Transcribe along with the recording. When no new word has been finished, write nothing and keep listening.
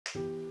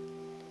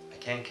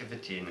can't give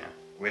it to you now.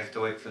 We have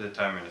to wait for the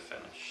timer to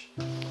finish.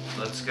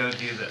 Let's go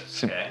do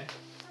this, okay?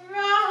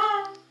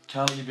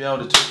 Carly, you'll be able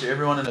to talk to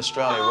everyone in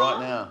Australia right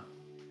now.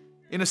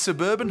 In a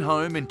suburban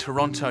home in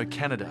Toronto,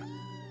 Canada,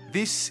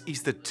 this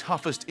is the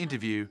toughest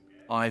interview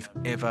I've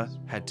ever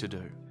had to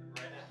do.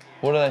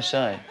 What do they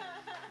say?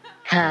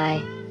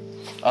 Hi.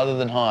 Other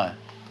than hi.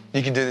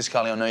 You can do this,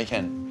 Carly. I know you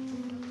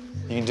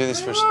can. You can do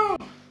this for us.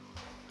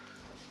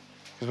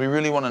 Because we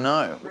really want to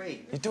know.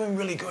 Great. You're doing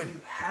really good.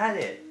 You had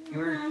it. You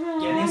were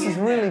getting This is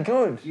really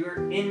good.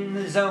 You're in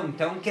the zone.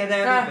 Don't get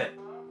out of it.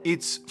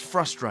 It's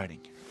frustrating.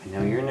 I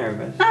know you're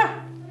nervous.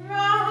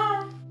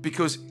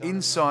 Because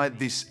inside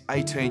this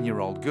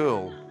 18-year-old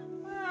girl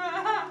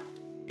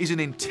is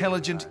an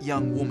intelligent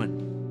young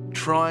woman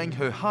trying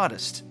her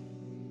hardest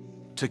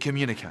to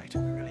communicate.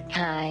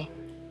 Hi.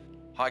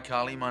 Hi,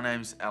 Carly. My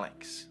name's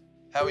Alex.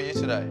 How are you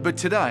today? But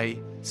today,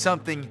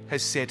 something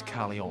has set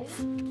Carly off.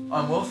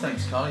 I'm well,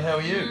 thanks, Carly. How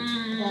are you?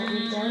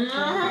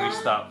 Can we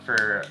stop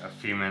for a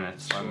few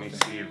minutes? Let me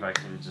see if I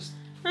can just...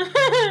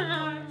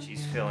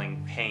 She's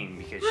feeling pain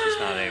because she's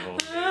not able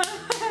to do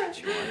what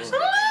she wants to.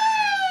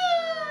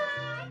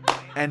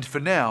 And for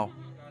now,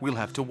 we'll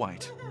have to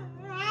wait.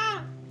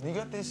 You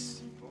got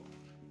this?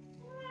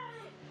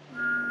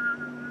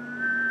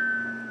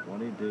 What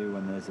do you do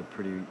when there's a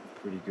pretty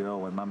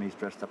girl when mummy's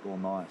dressed up all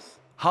nice?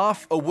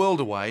 Half a world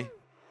away.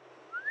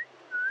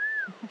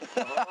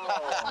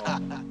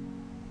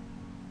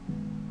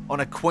 On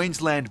a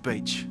Queensland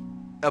beach,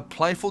 a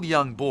playful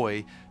young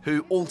boy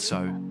who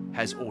also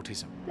has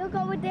autism. Look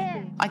over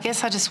there. I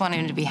guess I just want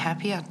him to be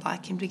happy. I'd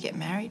like him to get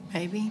married,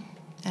 maybe,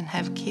 and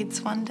have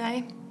kids one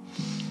day.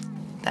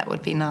 That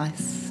would be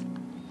nice.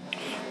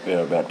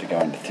 We're about to go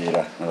into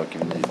theatre. I'll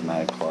give him these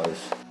mad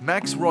clothes.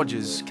 Max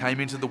Rogers came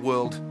into the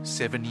world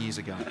 7 years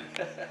ago.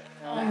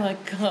 Oh my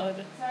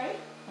God. Sorry?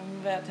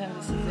 I'm about to have a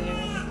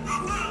cesarean.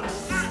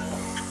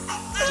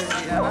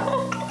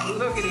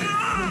 Look at him.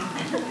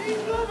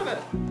 He's loving it.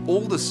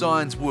 All the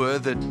signs were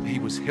that he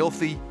was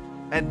healthy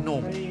and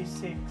normal.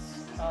 36.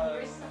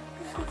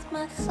 This is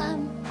my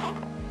son.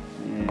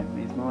 Yeah,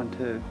 he's mine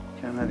too.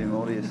 Can't have him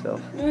all to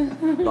yourself.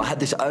 I had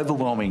this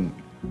overwhelming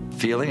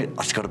feeling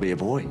it's got to be a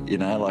boy, you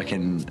know, like,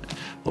 and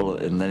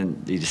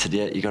then he just said,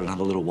 yeah, you got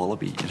another little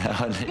wallaby, you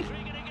know.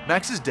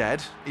 Max's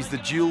dad is the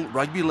dual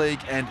rugby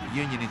league and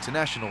union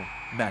international,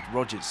 Matt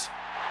Rogers.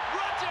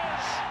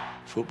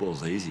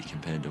 Football's easy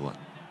compared to what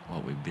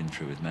we've been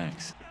through with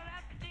Max.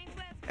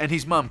 And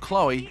his mum,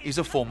 Chloe, is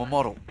a former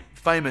model,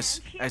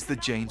 famous as the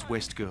Jeans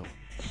West girl.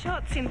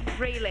 Shots in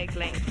 3 leg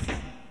lengths.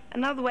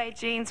 Another way,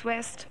 Jeans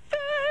West.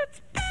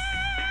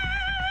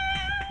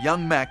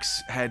 Young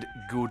Max had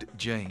good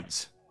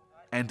genes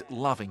and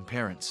loving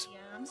parents.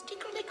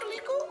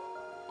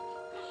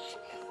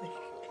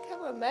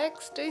 Come on,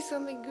 Max, do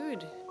something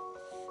good.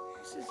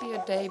 This is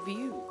your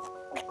debut.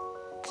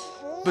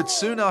 But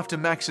soon after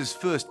Max's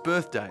first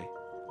birthday,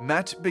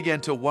 Matt began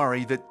to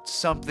worry that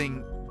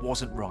something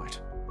wasn't right.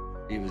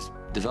 He was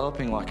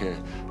developing like a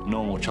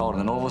normal child,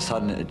 and then all of a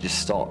sudden it just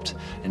stopped,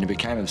 and he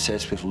became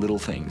obsessed with little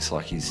things,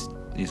 like his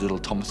little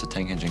Thomas the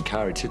Tank Engine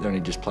car. He'd sit there and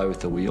he'd just play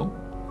with the wheel.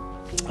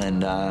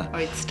 And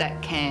He'd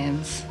stack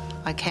cans.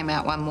 I came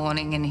out one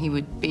morning and he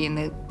would be in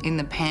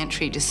the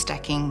pantry just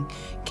stacking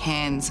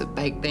cans of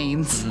baked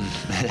beans,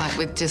 like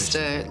with just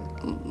a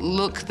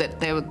look that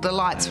the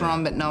lights were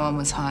on but no one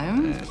was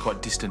home. Yeah,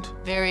 quite distant.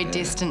 Very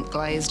distant,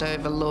 glazed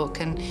over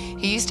look. And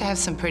he used to have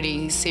some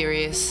pretty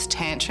serious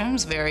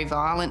tantrums, very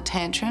violent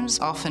tantrums,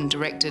 often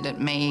directed at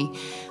me.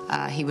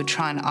 He would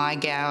try and eye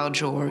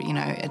gouge or, you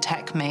know,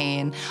 attack me.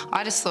 And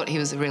I just thought he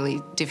was a really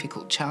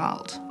difficult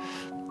child.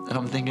 And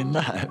I'm thinking,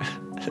 no,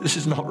 this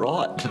is not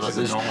right.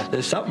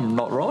 There's something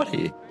not right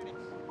here.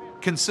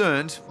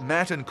 Concerned,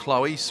 Matt and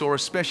Chloe saw a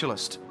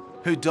specialist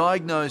who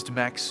diagnosed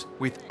Max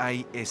with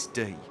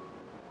ASD,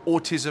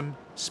 Autism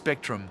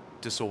Spectrum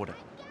Disorder.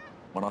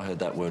 When I heard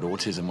that word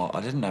autism,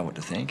 I didn't know what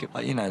to think.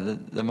 You know,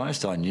 the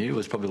most I knew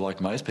was probably like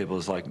most people,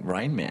 was like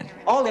Rain Man.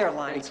 All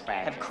airlines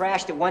have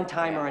crashed at one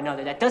time or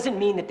another. That doesn't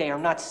mean that they are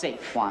not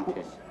safe.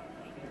 Qantas.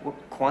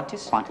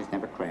 Qantas? Qantas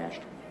never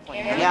crashed. No.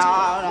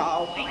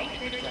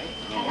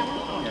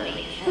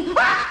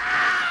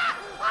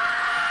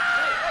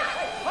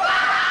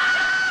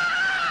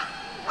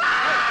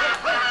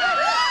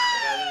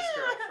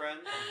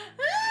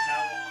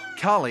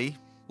 Carly,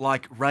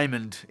 like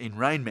Raymond in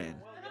Rain Man,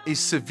 is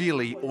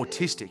severely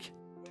autistic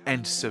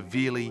and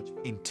severely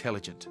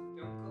intelligent.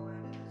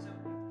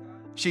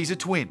 She's a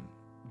twin,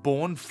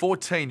 born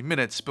 14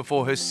 minutes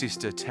before her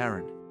sister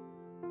Taryn.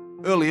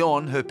 Early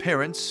on, her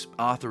parents,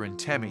 Arthur and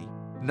Tammy,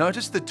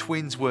 noticed the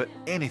twins were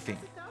anything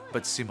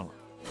but similar.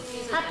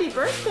 Happy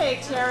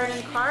birthday, Taryn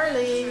and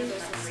Carly.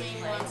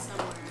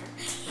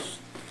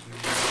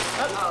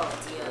 Oh,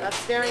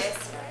 that's very...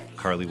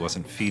 Carly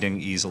wasn't feeding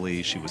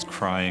easily, she was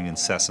crying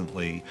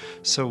incessantly,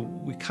 so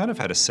we kind of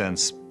had a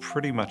sense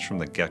pretty much from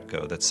the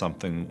get-go that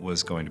something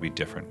was going to be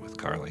different with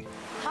Carly.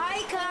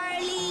 Hi,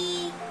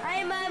 Carly.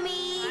 Hi,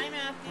 Mommy. Hi,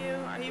 Matthew.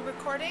 Are you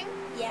recording?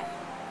 Yeah.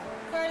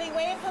 Carly,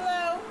 wave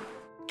hello.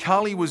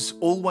 Carly was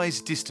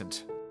always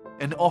distant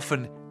and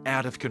often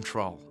out of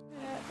control.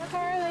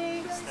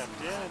 Carly.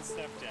 Stepped in and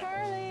stepped in.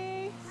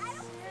 Carly.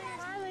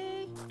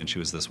 Carly. And she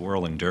was this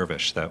whirling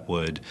dervish that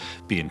would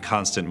be in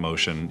constant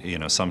motion, you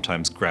know,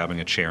 sometimes grabbing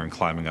a chair and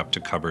climbing up to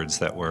cupboards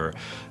that were,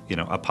 you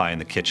know, up high in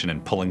the kitchen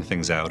and pulling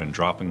things out and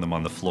dropping them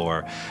on the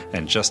floor.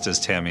 And just as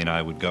Tammy and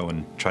I would go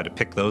and try to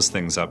pick those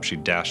things up,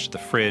 she'd dash to the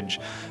fridge,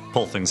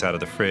 pull things out of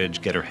the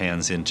fridge, get her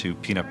hands into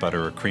peanut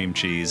butter or cream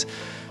cheese,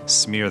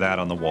 smear that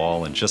on the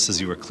wall, and just as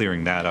you were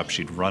clearing that up,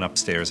 she'd run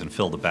upstairs and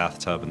fill the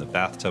bathtub, and the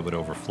bathtub would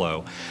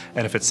overflow.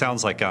 And if it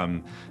sounds like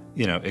I'm,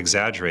 you know,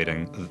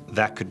 exaggerating,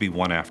 that could be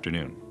one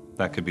afternoon.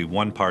 That could be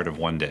one part of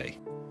one day.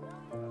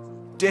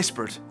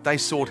 Desperate, they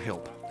sought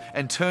help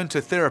and turned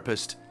to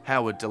therapist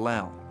Howard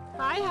Dalal.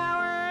 Hi,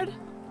 Howard.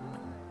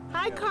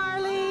 Hi,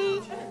 Carly.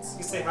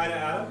 You say hi to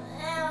Adam?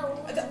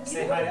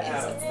 Say hi to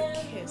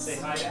Adam. Say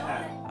hi to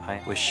Adam.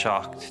 I was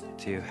shocked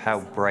to how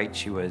bright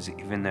she was,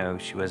 even though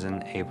she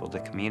wasn't able to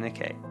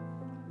communicate.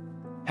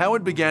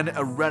 Howard began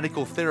a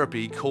radical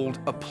therapy called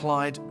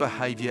Applied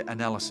Behaviour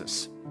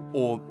Analysis,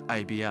 or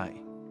ABA.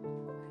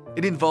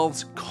 It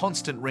involves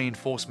constant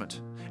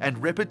reinforcement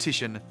and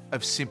repetition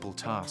of simple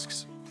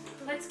tasks.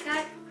 Let's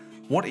cut.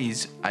 What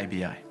is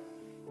ABA?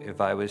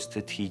 If I was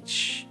to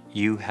teach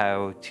you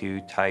how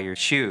to tie your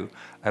shoe,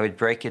 I would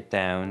break it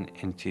down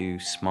into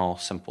small,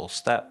 simple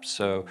steps.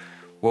 So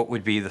what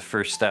would be the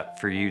first step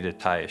for you to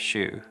tie a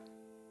shoe?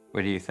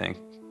 What do you think?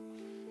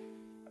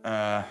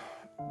 Learn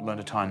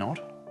to tie a knot?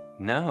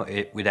 No,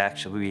 it would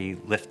actually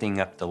be lifting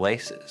up the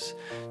laces.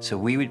 So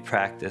we would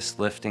practice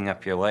lifting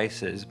up your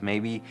laces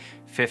maybe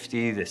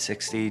 50 to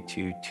 60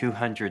 to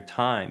 200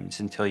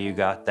 times until you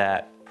got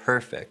that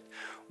perfect.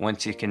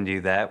 Once you can do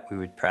that, we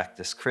would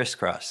practice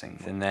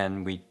crisscrossing, and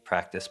then we'd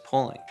practice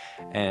pulling.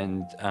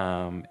 And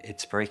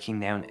it's breaking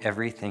down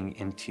everything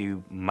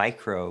into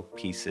micro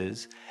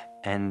pieces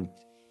and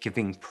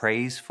giving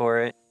praise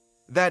for it.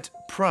 That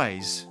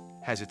praise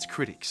has its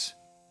critics.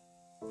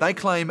 They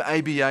claim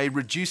ABA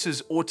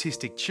reduces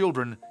autistic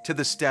children to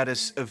the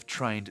status of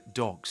trained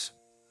dogs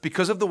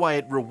because of the way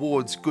it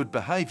rewards good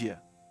behaviour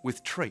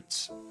with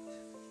treats.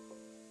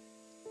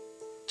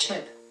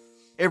 Chip.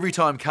 Every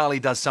time Carly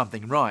does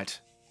something right,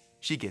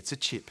 she gets a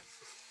chip.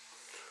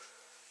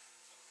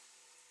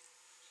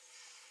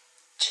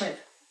 Chip.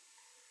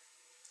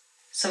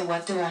 So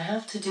what do I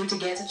have to do to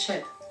get a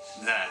chip?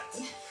 That.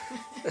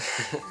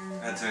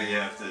 That's what you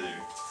have to do.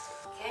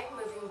 Okay,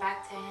 moving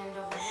back to hand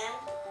over hand.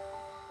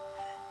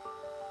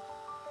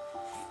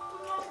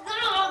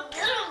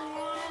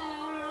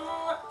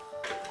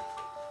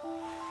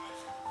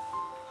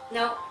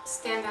 No,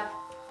 stand up.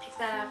 Pick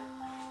that up.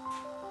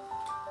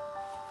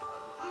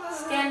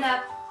 Stand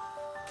up.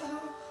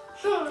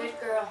 Good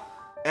girl.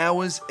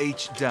 Hours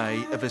each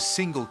day of a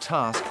single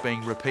task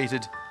being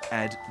repeated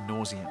ad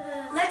nauseum.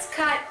 Let's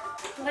cut.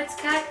 Let's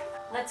cut.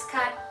 Let's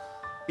cut.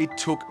 It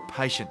took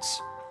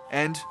patience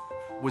and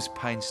was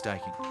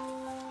painstaking.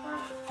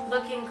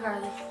 Look in,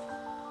 Carly.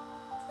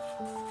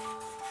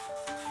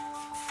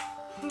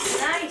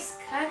 Nice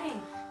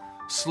cutting.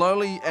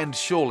 Slowly and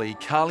surely,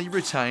 Carly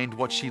retained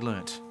what she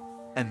learnt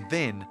and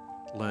then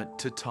learnt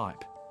to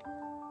type.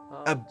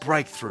 A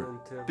breakthrough,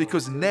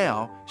 because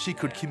now she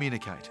could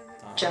communicate.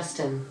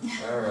 Justin.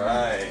 All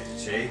right,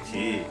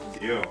 JT,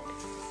 you.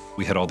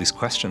 We had all these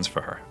questions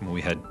for her.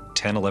 We had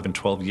 10, 11,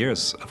 12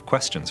 years of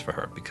questions for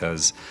her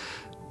because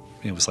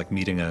it was like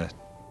meeting a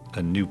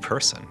new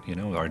person. You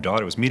know, our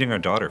daughter was meeting our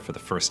daughter for the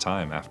first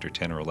time after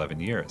 10 or 11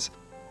 years.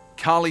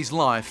 Carly's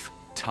life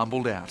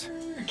tumbled out.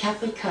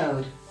 Catholic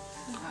code.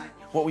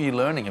 What were you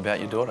learning about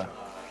your daughter?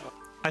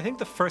 I think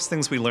the first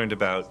things we learned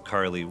about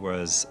Carly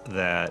was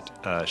that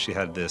she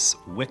had this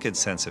wicked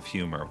sense of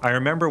humor. I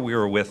remember we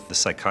were with the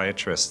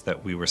psychiatrist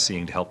that we were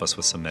seeing to help us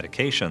with some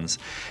medications,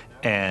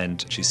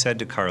 and she said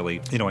to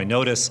Carly, you know, I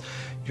notice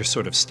you're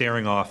sort of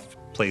staring off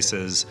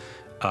places.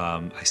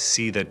 I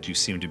see that you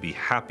seem to be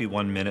happy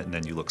one minute and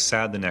then you look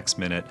sad the next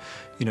minute.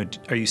 You know,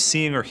 are you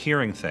seeing or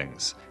hearing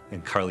things?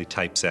 And Carly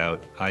types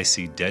out, I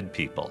see dead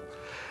people.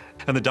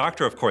 And the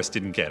doctor, of course,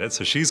 didn't get it,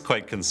 so she's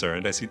quite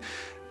concerned.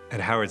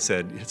 And Howard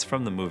said, it's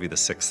from the movie The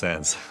Sixth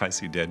Sense, I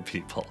see dead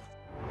people.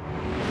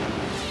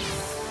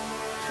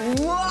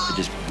 It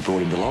just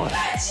brought him to life.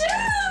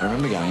 I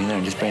remember going in there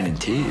and just being in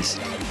tears.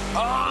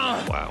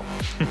 Oh, wow.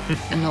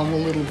 A normal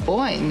little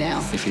boy now.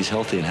 If he's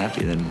healthy and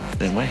happy,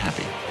 then we're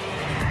happy.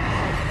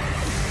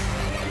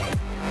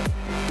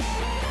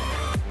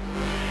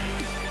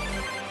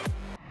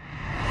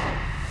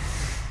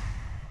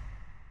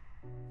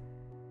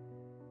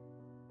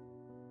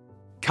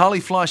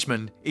 Carly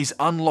Fleischman is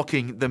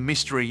unlocking the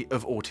mystery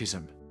of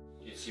autism.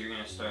 So you're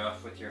going to start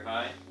off with your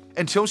high?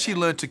 Until she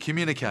learnt to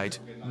communicate,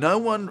 no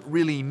one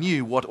really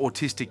knew what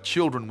autistic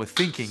children were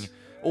thinking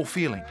or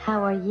feeling.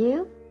 How are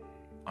you?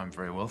 I'm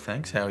very well,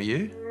 thanks. How are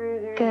you?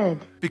 Good.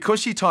 Because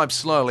she types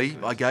slowly,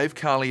 I gave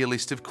Carly a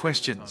list of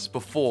questions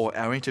before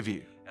our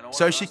interview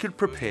so she could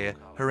prepare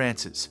her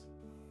answers.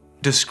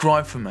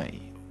 Describe for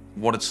me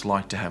what it's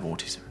like to have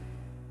autism.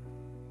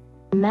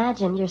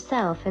 Imagine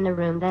yourself in a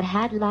room that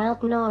had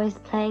loud noise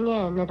playing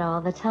in it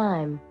all the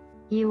time.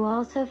 You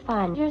also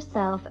find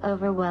yourself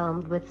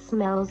overwhelmed with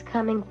smells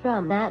coming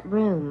from that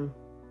room.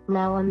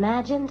 Now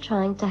imagine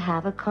trying to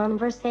have a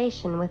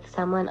conversation with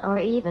someone or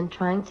even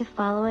trying to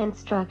follow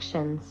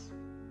instructions.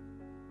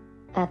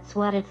 That's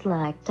what it's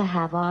like to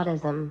have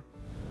autism.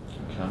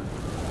 Okay.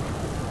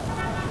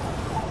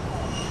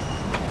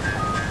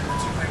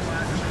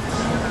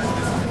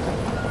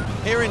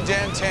 Here in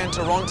downtown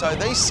Toronto,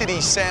 these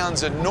city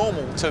sounds are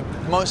normal to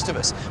most of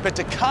us, but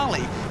to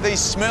Carly,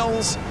 these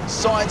smells,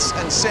 sights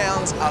and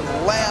sounds are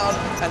loud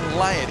and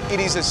layered.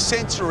 It is a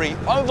sensory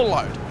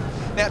overload.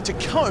 Now, to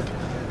cope,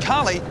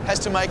 Carly has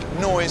to make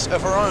noise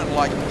of her own,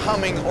 like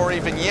humming or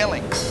even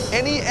yelling.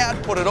 Any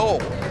output at all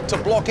to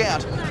block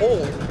out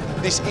all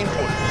this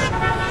input.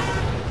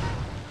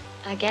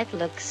 I get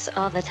looks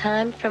all the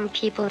time from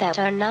people that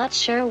are not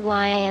sure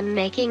why I am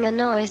making a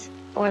noise,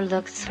 or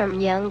looks from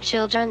young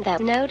children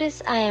that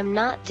notice I am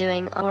not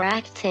doing or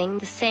acting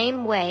the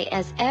same way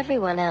as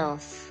everyone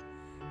else.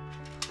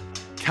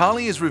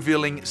 Carly is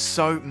revealing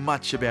so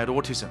much about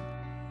autism.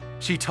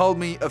 She told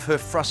me of her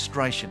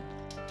frustration,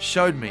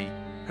 showed me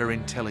her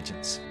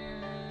intelligence.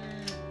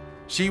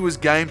 She was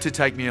game to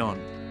take me on,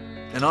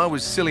 and I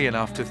was silly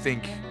enough to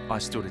think I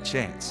stood a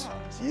chance.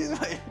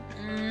 Excuse me.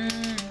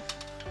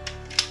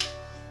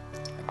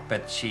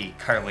 But she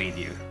Carly'd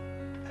you.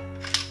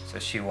 So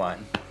she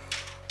won.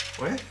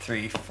 What?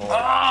 3, 4.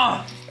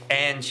 Oh!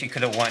 And she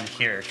could have won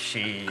here.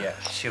 She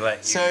let you go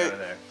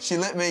there. She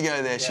let me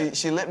go there. Yeah.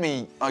 She let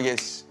me, I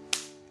guess,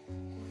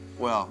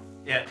 well.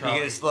 Yeah,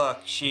 because look,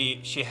 she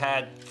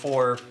had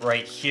 4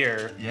 right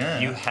here. Yeah.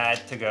 You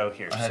had to go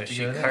here. So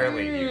she go there.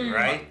 Carly'd you,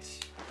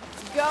 right?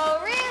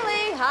 Go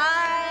really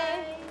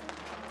high.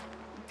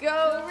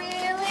 Go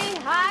really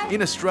high.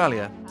 In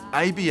Australia,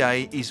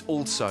 ABA is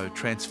also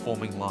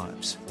transforming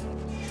lives.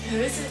 Who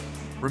is it?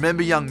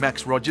 Remember young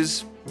Max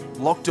Rogers?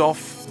 Locked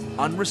off,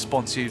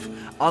 unresponsive,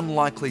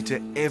 unlikely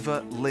to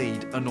ever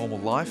lead a normal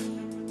life.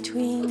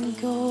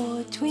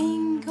 Twinkle,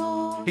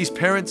 twinkle. His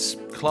parents,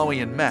 Chloe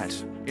and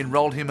Matt,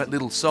 enrolled him at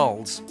Little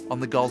Souls on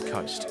the Gold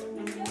Coast,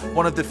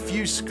 one of the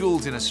few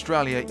schools in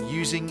Australia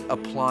using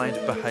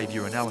applied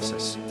behaviour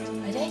analysis.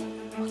 Ready?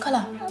 What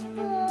colour?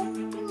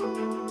 Purple!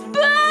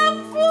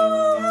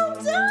 Well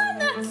done,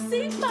 that's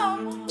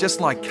super.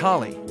 Just like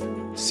Carly,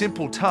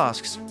 simple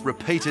tasks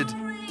repeated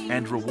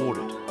and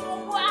rewarded.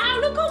 Wow,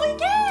 look what we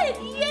get!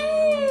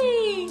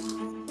 Yay!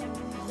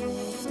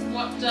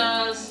 What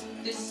does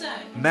this say?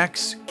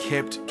 Max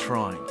kept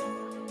trying.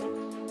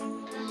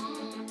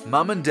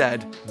 Mum and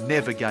Dad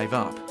never gave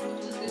up,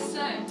 What does this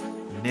say?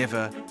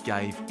 never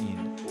gave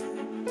in.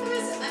 Who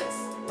is it, Max?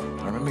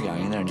 I remember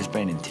going in there and just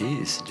being in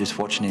tears, just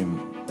watching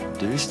him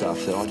do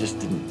stuff that I just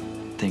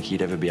didn't think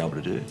he'd ever be able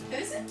to do. Who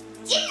is it?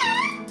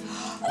 Yeah!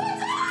 Well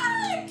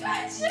done!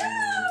 Good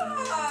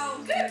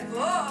job! Good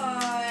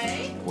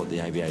boy! What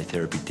the ABA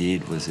therapy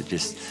did was it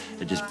just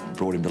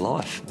brought him to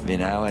life, you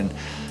know. And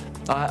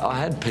I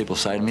had people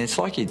say to me, "It's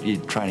like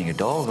you're training a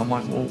dog." I'm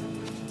like, well,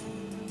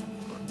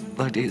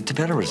 like it's a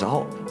better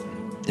result,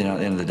 you know. At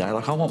the end of the day,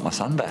 like I want my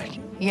son back.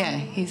 Yeah,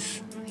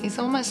 he's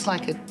almost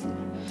like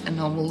a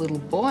normal little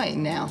boy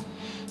now.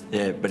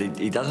 Yeah, but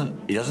he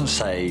doesn't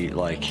say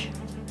like.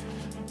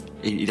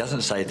 He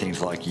doesn't say things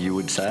like you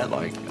would say it,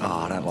 like,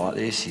 oh, I don't like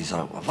this. He's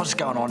like, what's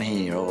going on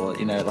here? Or,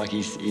 you know, like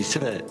he's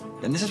sort of,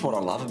 and this is what I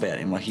love about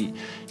him, like he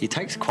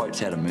takes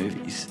quotes out of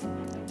movies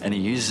and he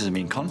uses them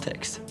in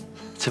context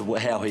to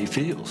how he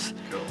feels.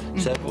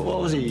 So what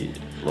was he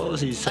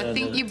saying? I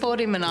think you bought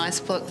him an ice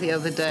block the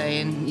other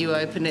day and you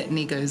open it and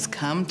he goes,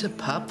 "Come to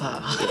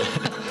Papa."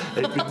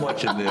 He'd been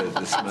watching the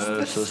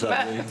Smurfs or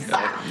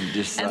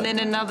something. And then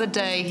another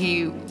day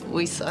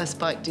I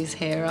spiked his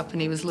hair up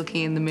and he was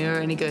looking in the mirror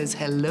and he goes,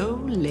 "Hello,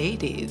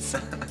 ladies."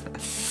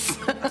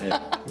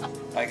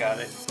 I got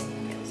it.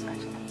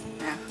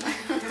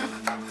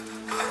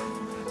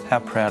 How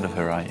proud of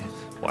her are you?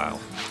 Wow.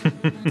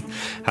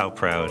 How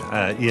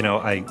proud. You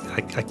know,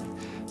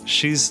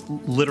 she's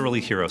literally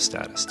hero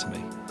status to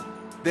me.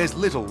 There's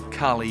little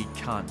Carly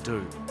can't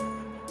do.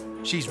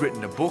 She's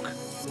written a book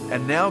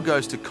and now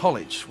goes to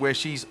college where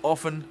she's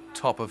often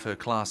top of her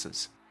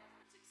classes.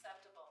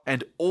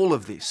 And all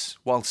of this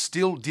while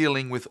still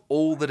dealing with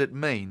all that it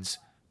means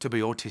to be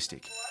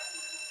autistic.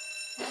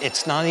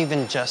 It's not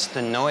even just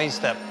the noise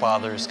that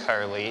bothers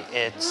Carly,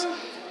 it's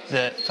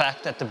the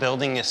fact that the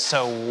building is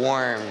so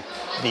warm,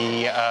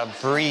 the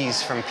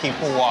breeze from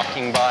people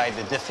walking by,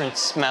 the different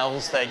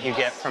smells that you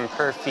get from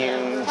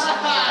perfumes,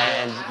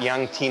 and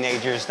young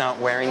teenagers not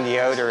wearing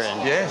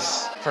deodorant.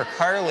 Yes. For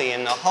Carly,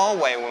 in the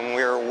hallway when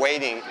we were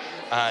waiting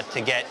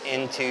to get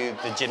into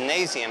the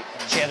gymnasium,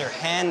 she had her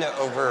hand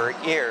over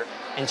her ear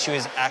and she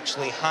was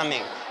actually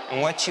humming.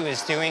 And what she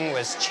was doing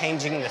was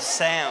changing the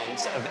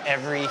sounds of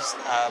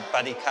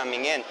everybody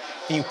coming in.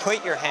 If you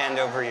put your hand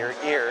over your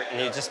ear and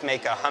you just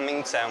make a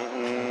humming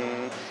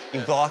sound, you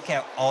block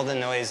out all the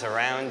noise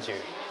around you.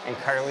 And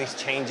Carly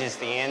changes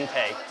the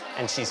intake,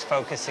 and she's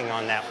focusing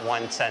on that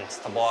one sense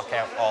to block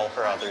out all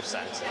her other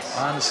senses.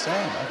 I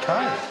understand,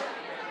 okay.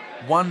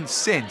 One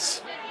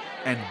sense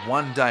and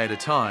one day at a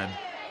time,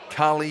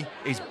 Carly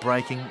is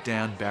breaking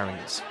down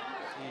barriers.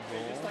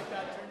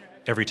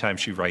 every time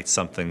she writes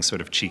something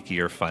sort of cheeky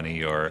or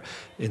funny or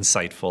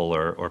insightful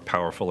or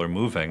powerful or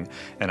moving,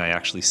 and I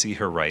actually see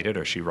her write it,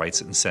 or she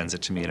writes it and sends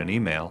it to me in an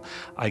email,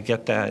 I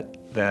get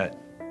that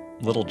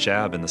little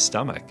jab in the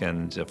stomach.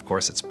 And of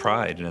course it's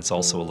pride, and it's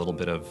also a little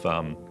bit of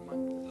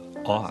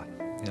awe.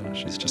 You know,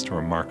 she's just a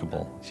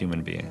remarkable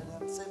human being.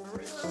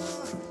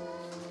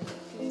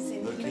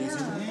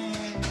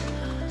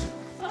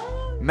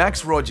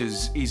 Max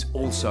Rogers is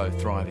also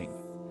thriving.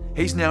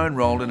 He's now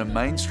enrolled in a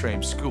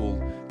mainstream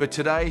school, but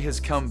today has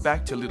come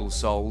back to Little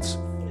Souls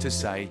to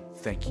say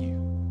thank you.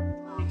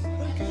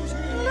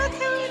 Look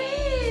who it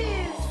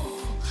is!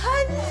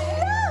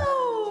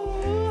 Hello!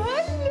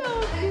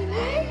 Hello,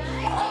 Billy!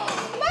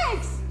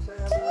 Max!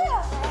 Come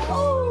here!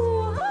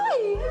 Oh, hi!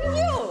 How are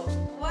you?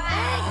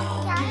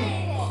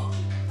 Wow!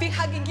 Big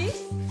hugging kiss?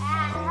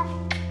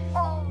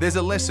 There's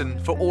a lesson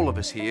for all of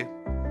us here.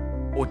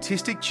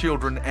 Autistic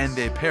children and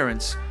their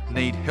parents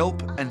need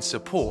help and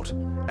support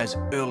as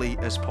early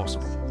as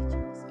possible.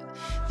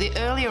 The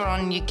earlier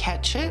on you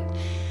catch it,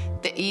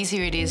 the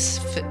easier it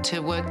is to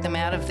work them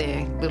out of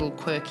their little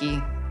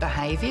quirky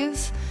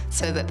behaviours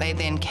so that they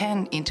then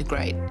can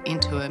integrate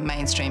into a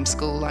mainstream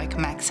school like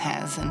Max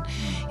has. And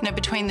you know,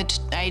 between the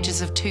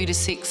ages of 2 to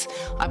 6,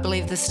 I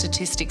believe the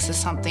statistics are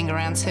something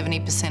around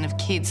 70% of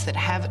kids that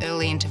have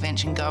early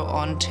intervention go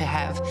on to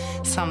have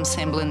some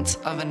semblance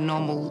of a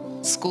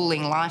normal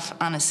schooling life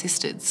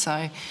unassisted.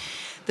 So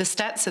the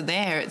stats are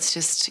there, it's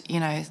just,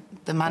 you know,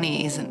 the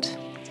money isn't.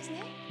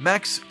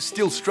 Max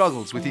still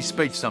struggles with his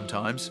speech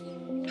sometimes.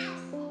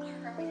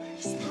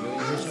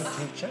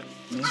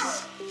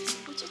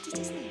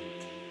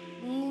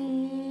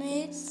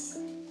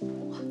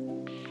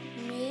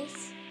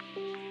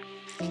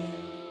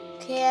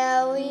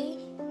 Carrie.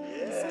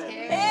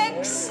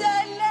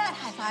 Excellent!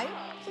 High five.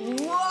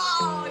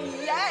 Wow,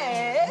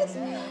 yes!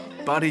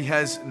 But he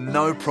has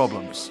no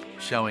problems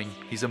showing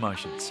his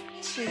emotions.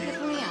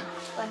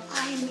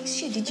 I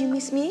miss you. Did you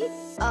miss me?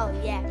 Oh,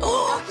 yeah.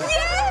 Oh,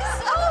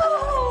 yes!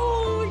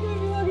 Oh,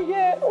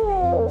 yeah.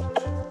 Oh.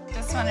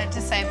 Just wanted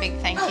to say a big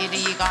thank you to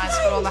you guys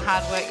for all the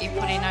hard work you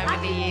put in over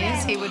the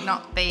years. He would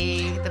not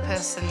be the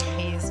person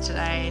he is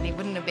today, and he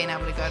wouldn't have been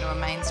able to go to a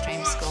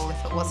mainstream school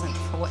if it wasn't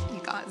for what you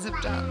guys have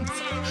done.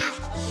 So.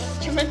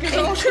 You make it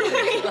all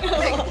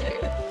Thank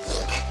you.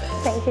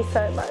 Thank you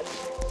so much.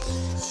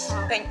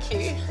 Thank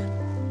you.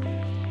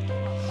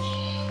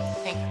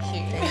 Thank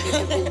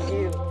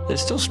you.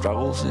 There's still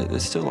struggles.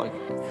 There's still like,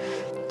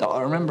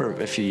 I remember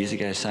a few years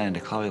ago saying to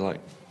Chloe, like,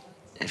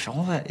 and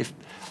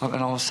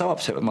I was so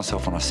upset with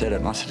myself when I said it,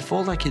 and I said, if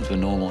all our kids were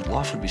normal,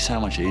 life would be so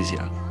much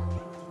easier.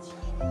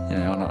 You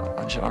know,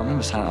 and I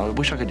remember saying, I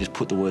wish I could just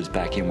put the words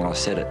back in when I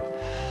said it,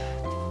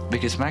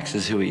 because Max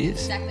is who he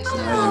is. Exactly. We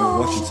were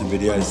watching some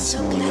videos this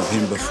morning of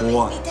him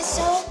before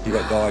he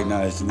got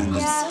diagnosed, and then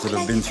just sort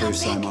of been through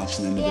so much,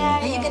 and then to be where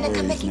he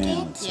is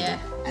now. Yeah,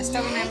 I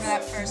still remember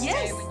that first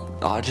day.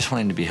 I just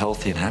want him to be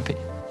healthy and happy.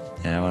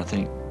 You know, I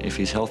think if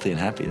he's healthy and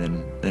happy,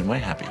 then we're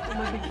happy.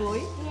 My big boy?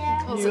 He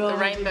calls it the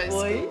rainbow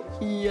school.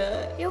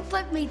 Yeah. You'll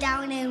put me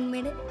down in a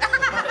minute.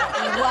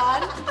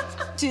 1,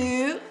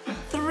 2,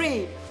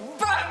 3.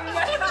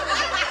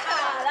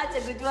 That's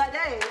a good one,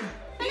 eh?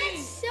 But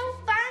it's so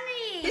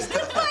funny. It's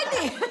still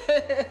funny.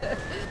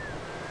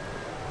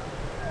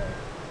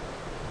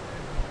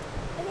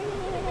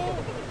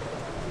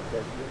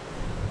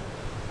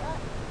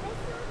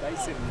 They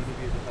said in the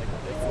interview that they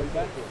got their boy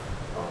back.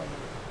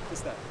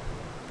 Just that.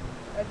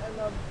 And